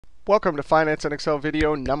Welcome to Finance in Excel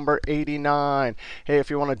video number 89. Hey,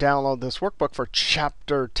 if you want to download this workbook for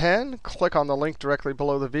Chapter 10, click on the link directly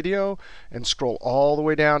below the video and scroll all the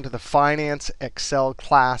way down to the Finance Excel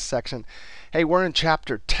class section. Hey, we're in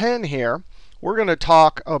Chapter 10 here. We're going to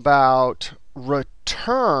talk about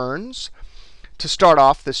returns to start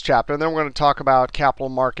off this chapter, and then we're going to talk about capital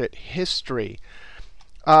market history.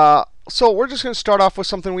 So we're just going to start off with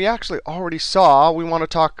something we actually already saw. We want to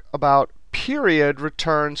talk about period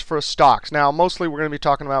returns for stocks. Now, mostly we're going to be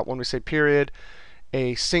talking about, when we say period,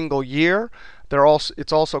 a single year.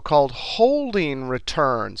 It's also called holding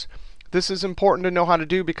returns. This is important to know how to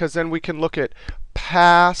do because then we can look at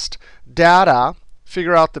past data,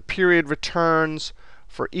 figure out the period returns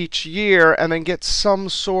for each year, and then get some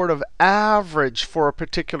sort of average for a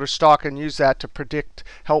particular stock and use that to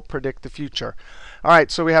help predict the future. All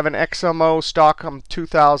right, so we have an XMO stock from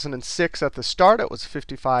 2006 at the start. It was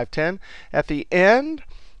 55.10. At the end,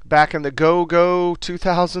 back in the go-go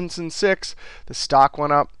 2006, the stock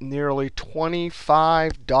went up nearly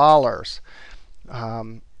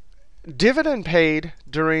 $25. Dividend paid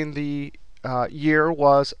during the year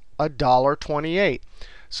was $1.28.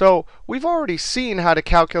 So we've already seen how to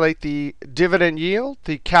calculate the dividend yield,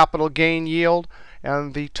 the capital gain yield,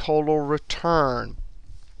 and the total return.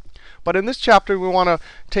 But in this chapter, we want to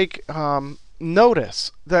take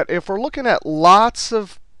notice that if we're looking at lots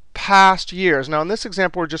of past years, now in this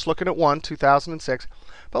example, we're just looking at one, 2006.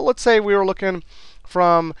 But let's say we were looking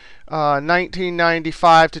from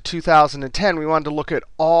 1995 to 2010. We wanted to look at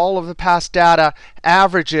all of the past data,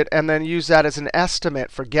 average it, and then use that as an estimate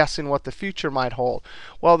for guessing what the future might hold.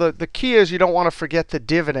 Well, the key is you don't want to forget the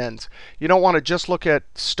dividends. You don't want to just look at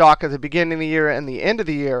stock at the beginning of the year and the end of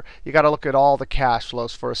the year. You got to look at all the cash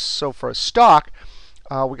flows. So for a stock,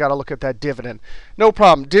 we got to look at that dividend. No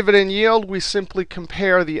problem. Dividend yield, we simply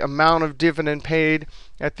compare the amount of dividend paid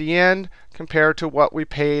at the end compared to what we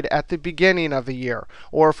paid at the beginning of the year.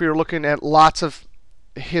 Or if you're looking at lots of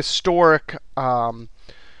historic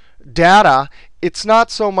data, it's not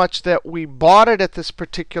so much that we bought it at this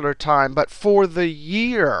particular time, but for the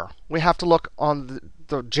year, we have to look on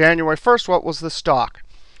the January 1st, what was the stock?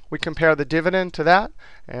 We compare the dividend to that,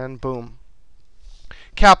 and boom.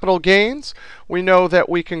 Capital gains, we know that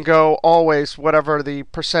we can go always, whatever the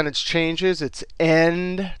percentage changes, it's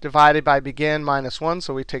end divided by begin minus 1.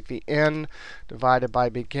 So we take the end divided by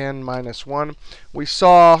begin minus 1. We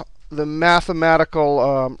saw the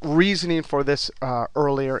mathematical reasoning for this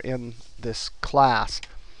earlier in this class.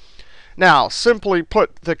 Now, simply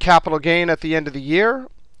put the capital gain at the end of the year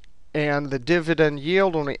and the dividend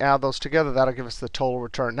yield, when we add those together, that'll give us the total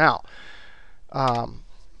return. Now,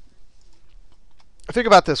 think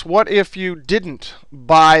about this. What if you didn't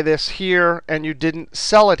buy this here and you didn't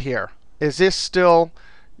sell it here? Is this still,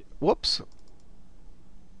 whoops.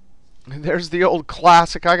 There's the old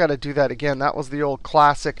classic. I got to do that again. That was the old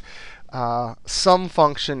classic sum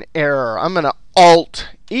function error. I'm going to Alt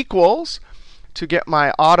equals to get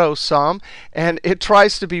my auto sum, and it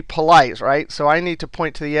tries to be polite, right? So I need to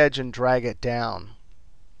point to the edge and drag it down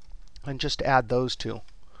and just add those two. All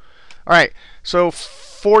right, so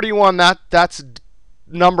 41, that's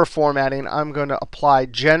number formatting. I'm going to apply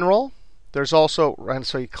general. There's also, and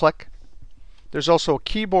so you click. There's also a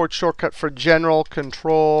keyboard shortcut for general,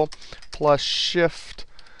 control plus shift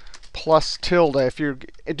plus tilde. If you're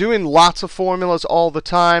doing lots of formulas all the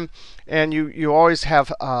time, and you always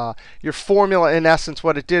have your formula, in essence,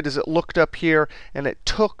 what it did is it looked up here and it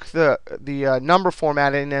took the number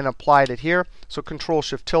formatting and applied it here. So control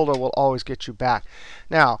shift tilde will always get you back.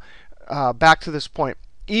 Now, back to this point.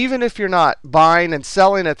 Even if you're not buying and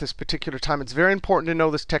selling at this particular time, it's very important to know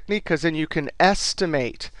this technique because then you can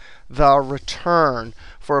estimate the return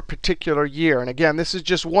for a particular year. And again, this is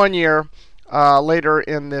just 1 year. Later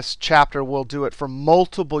in this chapter, we'll do it for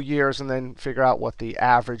multiple years and then figure out what the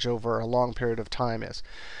average over a long period of time is.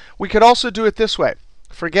 We could also do it this way.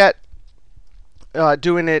 Forget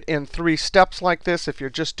doing it in 3 steps like this. If you're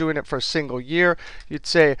just doing it for a single year, you'd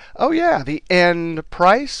say, oh yeah, the end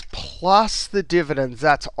price plus the dividends.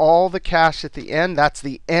 That's all the cash at the end. That's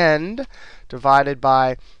the end divided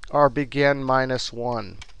by our begin minus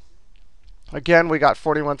 1. Again, we got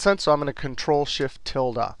 41 cents, so I'm going to control shift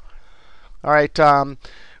tilde. All right,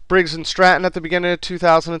 Briggs & Stratton at the beginning of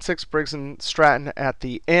 2006, Briggs & Stratton at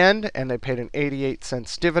the end, and they paid an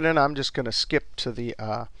 88-cent dividend. I'm just going to skip to the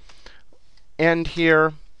end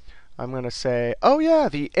here. I'm going to say, oh yeah,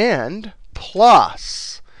 the end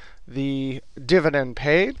plus the dividend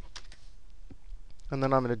paid. And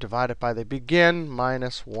then I'm going to divide it by the begin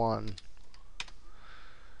minus 1.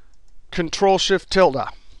 Control shift tilde.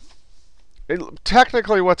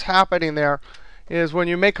 Technically, what's happening there is when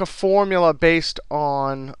you make a formula based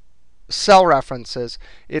on cell references,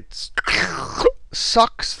 it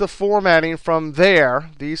sucks the formatting from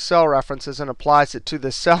these cell references, and applies it to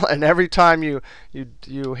the cell. And every time you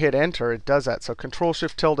hit enter, it does that. So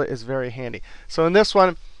Control-Shift-tilde is very handy. So in this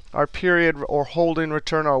one, our period or holding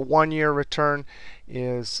return, our 1 year return,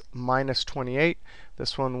 is -28.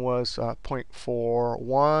 This one was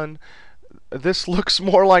 0.41. This looks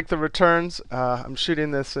more like the returns. I'm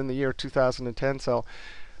shooting this in the year 2010, so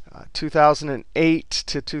 2008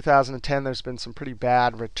 to 2010, there's been some pretty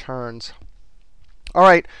bad returns. All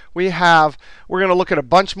right, we're going to look at a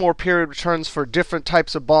bunch more period returns for different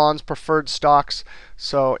types of bonds, preferred stocks,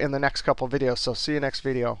 so in the next couple of videos. So see you next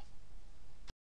video.